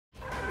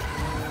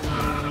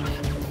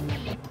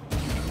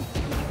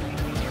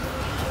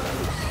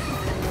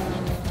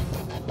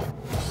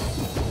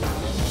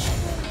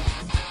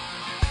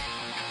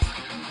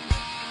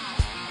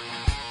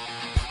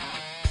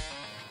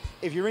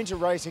if you're into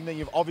racing, then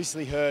you've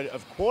obviously heard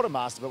of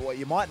Quartermaster, but what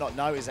you might not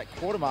know is that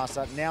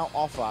Quartermaster now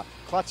offer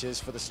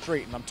clutches for the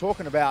street. And I'm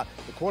talking about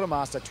the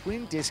Quartermaster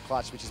Twin Disc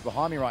clutch, which is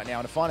behind me right now.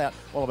 And to find out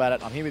all about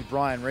it, I'm here with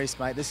Brian Reese,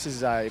 mate. This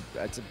is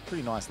it's a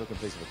pretty nice looking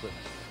piece of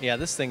equipment. Yeah,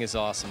 this thing is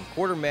awesome.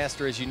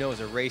 Quartermaster, as you know, is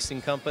a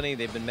racing company.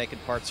 They've been making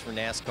parts for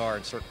NASCAR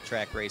and circuit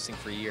track racing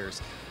for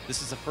years.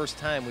 This is the first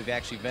time we've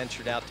actually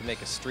ventured out to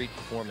make a street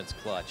performance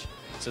clutch.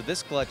 So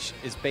this clutch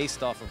is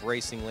based off of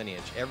racing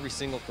lineage. Every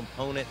single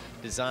component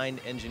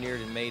designed,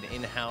 engineered, and made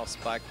in-house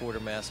by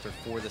Quartermaster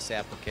for this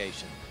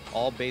application.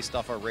 All based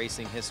off our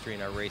racing history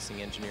and our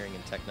racing engineering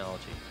and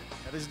technology.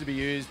 Now this is to be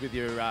used with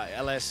your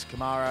LS,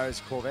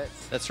 Camaros,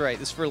 Corvettes? That's right.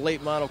 This is for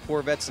late model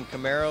Corvettes and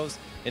Camaros.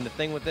 And the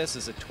thing with this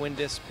is a twin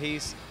disc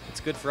piece.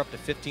 It's good for up to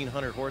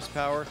 1,500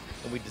 horsepower.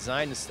 And we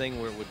designed this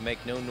thing where it would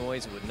make no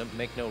noise, it would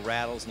make no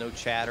rattles, no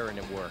chatter, and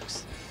it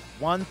works.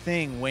 One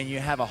thing when you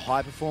have a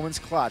high performance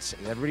clutch,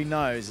 everybody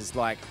knows, is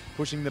like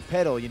pushing the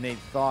pedal, you need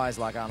thighs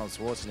like Arnold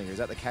Schwarzenegger. Is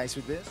that the case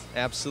with this?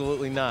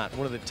 Absolutely not.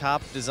 One of the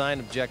top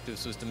design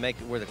objectives was to make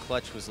it where the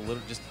clutch was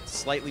just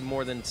slightly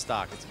more than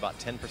stock. It's about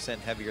 10%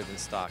 heavier than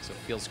stock, so it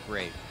feels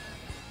great.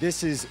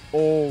 This is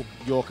all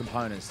your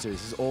components too.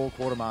 This is all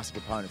Quartermaster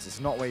components. It's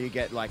not where you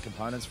get like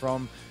components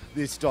from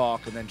this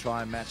stock and then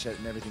try and match it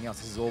and everything else.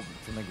 This is all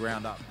from the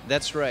ground up.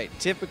 That's right.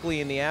 Typically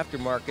in the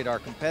aftermarket, our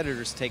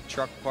competitors take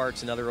truck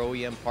parts and other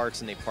OEM parts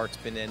and they parts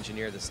bin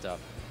engineer the stuff.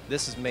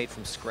 This is made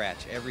from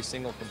scratch. Every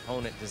single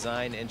component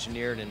designed,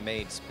 engineered, and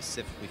made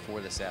specifically for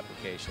this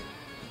application.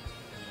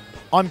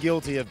 I'm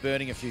guilty of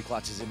burning a few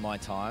clutches in my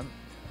time.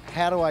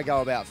 How do I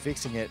go about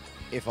fixing it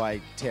if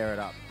I tear it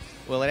up?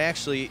 Well,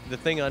 the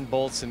thing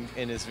unbolts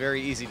and is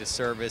very easy to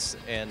service,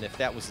 and if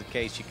that was the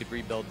case, you could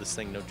rebuild this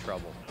thing no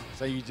trouble.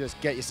 So you just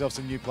get yourself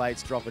some new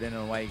plates, drop it in,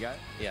 and away you go?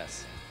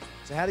 Yes.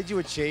 So how did you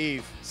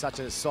achieve such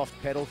a soft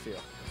pedal feel?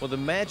 Well, the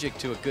magic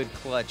to a good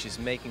clutch is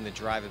making the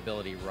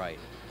drivability right.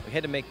 We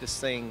had to make this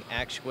thing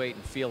actuate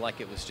and feel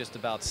like it was just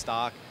about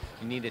stock.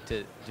 You needed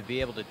to be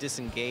able to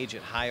disengage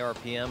at high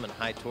RPM and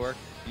high torque.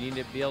 You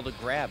needed to be able to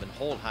grab and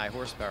hold high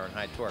horsepower and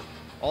high torque.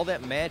 All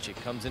that magic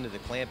comes into the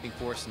clamping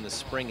force and the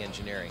spring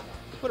engineering.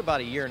 We put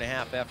about 1.5 years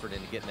effort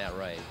into getting that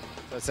right.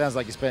 So it sounds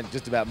like you spent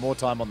just about more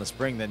time on the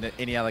spring than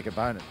any other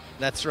component.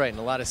 That's right, and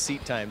a lot of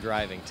seat time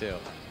driving too.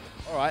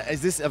 All right,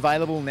 is this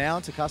available now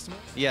to customers?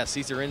 Yes,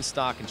 these are in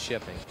stock and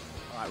shipping.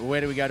 All right, well,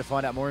 where do we go to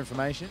find out more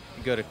information?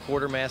 You go to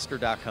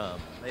quartermaster.com.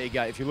 There you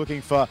go. If you're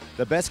looking for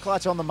the best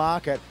clutch on the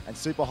market and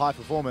super high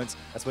performance,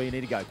 that's where you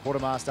need to go,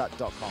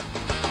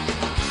 quartermaster.com.